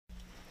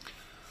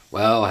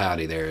Well,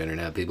 howdy there,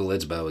 Internet people.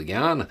 It's Bo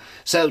again.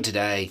 So,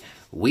 today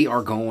we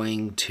are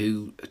going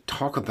to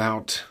talk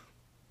about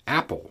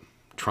Apple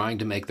trying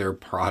to make their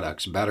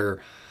products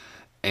better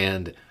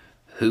and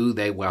who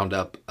they wound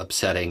up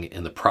upsetting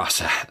in the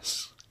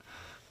process.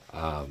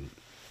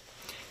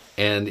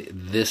 And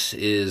this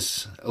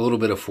is a little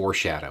bit of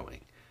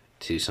foreshadowing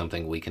to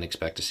something we can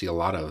expect to see a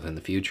lot of in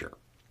the future.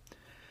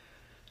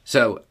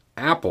 So,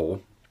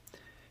 Apple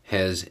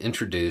has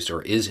introduced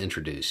or is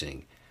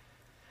introducing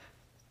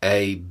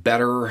a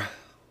better,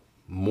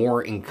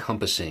 more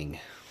encompassing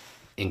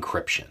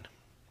encryption.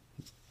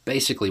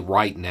 Basically,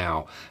 right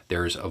now,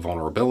 there's a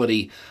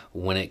vulnerability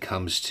when it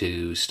comes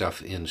to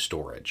stuff in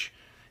storage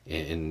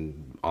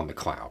on the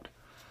cloud.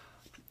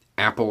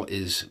 Apple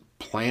is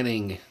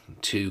planning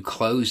to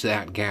close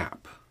that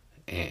gap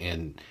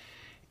and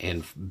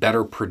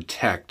better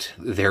protect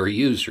their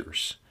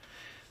users.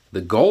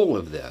 The goal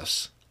of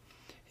this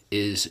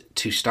is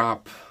to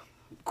stop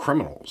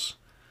criminals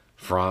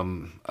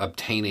from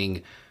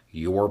obtaining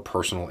your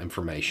personal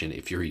information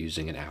if you're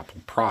using an Apple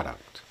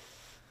product.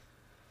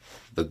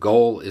 The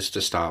goal is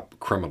to stop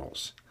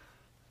criminals.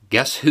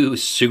 Guess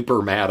who's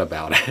super mad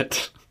about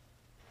it?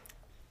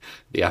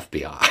 The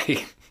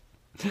FBI.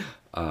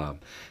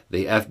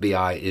 The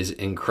FBI is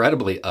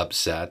incredibly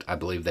upset. I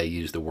believe they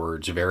use the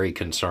words very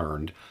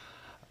concerned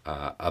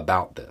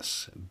about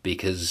this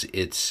because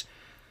it's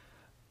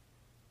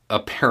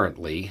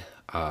apparently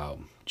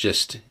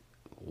just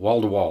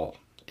wall-to-wall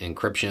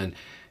encryption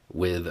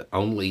with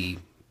only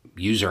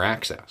user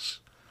access.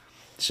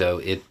 So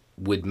it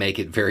would make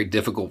it very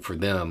difficult for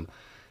them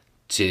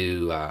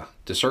to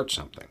search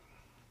something.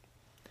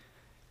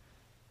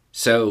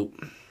 So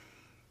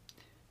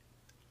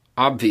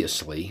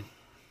obviously,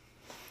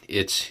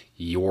 it's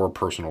your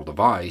personal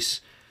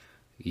device.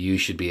 You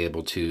should be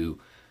able to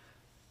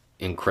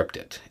encrypt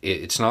it.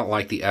 It's not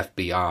like the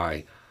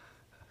FBI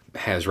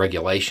has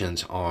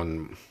regulations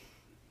on,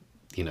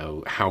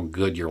 how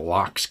good your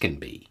locks can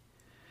be.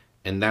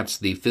 And that's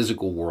the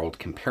physical world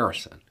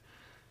comparison.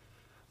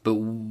 But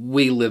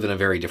we live in a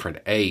very different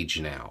age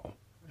now,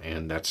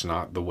 and that's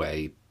not the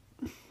way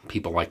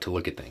people like to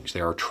look at things.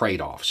 There are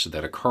trade-offs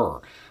that occur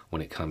when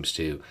it comes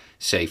to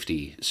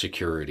safety,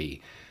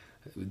 security,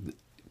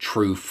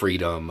 true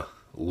freedom,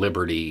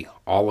 liberty,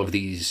 all of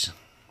these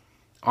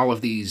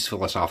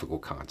philosophical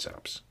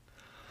concepts.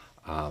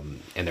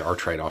 And there are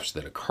trade-offs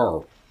that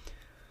occur.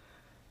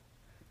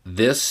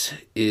 This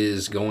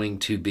is going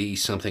to be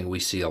something we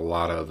see a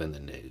lot of in the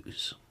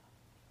news.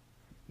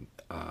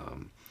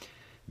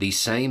 The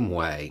same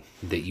way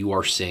that you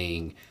are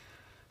seeing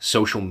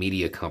social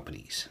media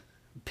companies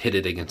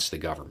pitted against the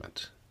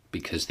government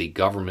because the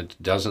government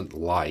doesn't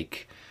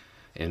like,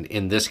 and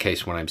in this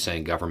case when I'm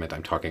saying government,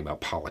 I'm talking about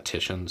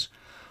politicians.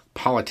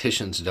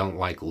 Politicians don't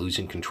like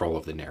losing control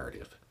of the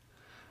narrative.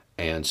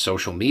 And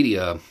social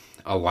media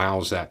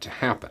allows that to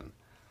happen.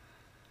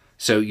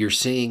 So you're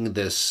seeing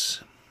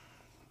this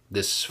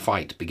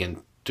fight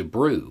begin to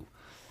brew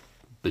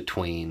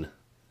between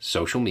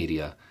social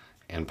media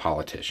and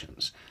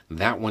politicians.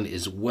 That one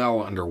is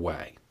well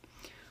underway.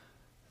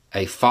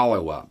 A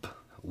follow-up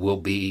will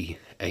be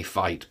a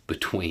fight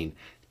between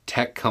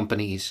tech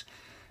companies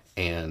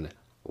and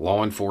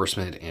law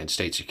enforcement and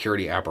state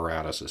security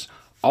apparatuses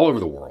all over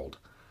the world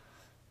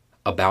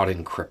about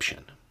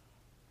encryption.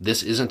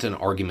 This isn't an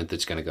argument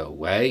that's going to go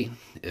away.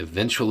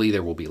 Eventually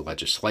there will be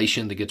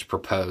legislation that gets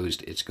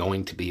proposed. It's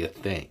going to be a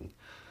thing.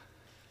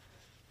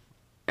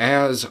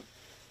 As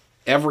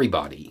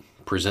everybody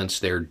presents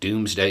their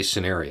doomsday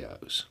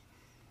scenarios,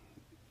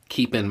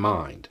 keep in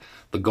mind,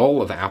 the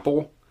goal of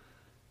Apple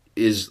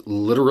is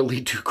literally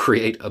to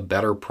create a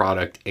better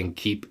product and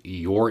keep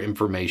your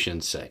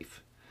information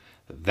safe.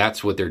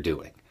 That's what they're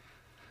doing.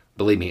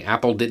 Believe me,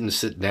 Apple didn't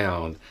sit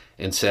down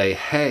and say,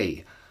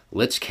 hey,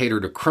 let's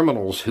cater to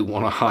criminals who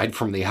want to hide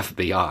from the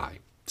FBI.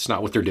 It's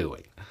not what they're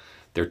doing.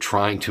 They're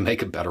trying to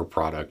make a better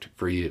product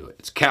for you.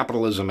 It's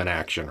capitalism in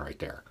action right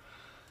there.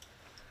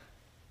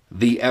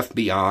 The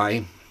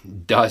FBI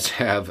does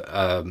have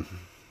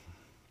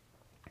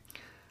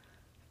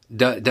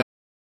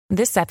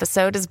This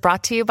episode is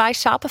brought to you by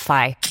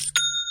Shopify.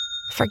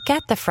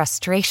 Forget the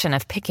frustration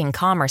of picking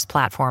commerce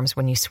platforms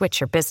when you switch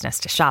your business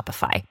to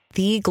Shopify,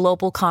 the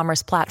global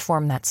commerce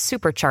platform that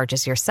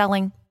supercharges your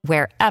selling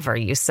wherever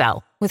you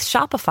sell. With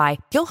Shopify,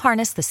 you'll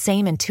harness the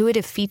same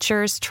intuitive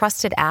features,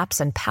 trusted apps,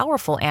 and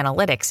powerful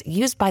analytics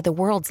used by the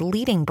world's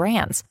leading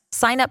brands.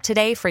 Sign up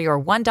today for your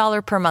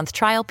 $1 per month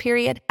trial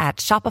period at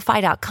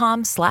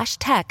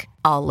shopify.com/tech,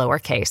 all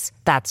lowercase.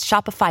 That's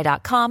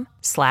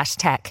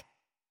shopify.com/tech.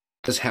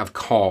 Does have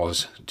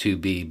cause to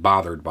be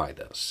bothered by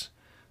this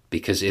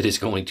because it is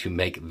going to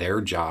make their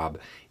job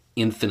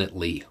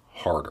infinitely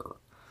harder.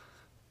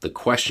 The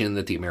question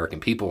that the American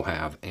people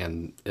have,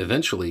 and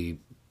eventually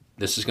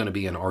this is going to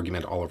be an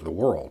argument all over the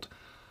world,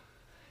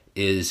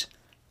 is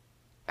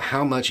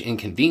how much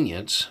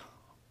inconvenience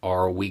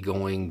are we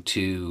going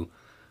to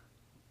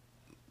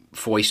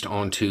foist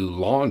onto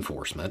law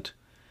enforcement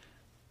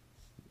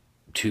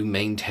to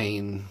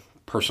maintain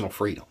personal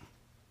freedom?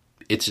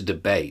 It's a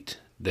debate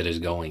that is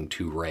going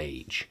to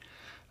rage.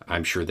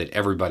 I'm sure that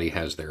everybody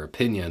has their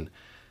opinion.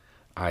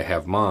 I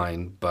have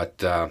mine,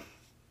 but I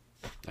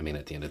mean,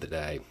 at the end of the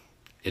day,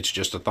 it's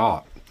just a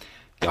thought.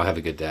 Y'all have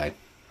a good day.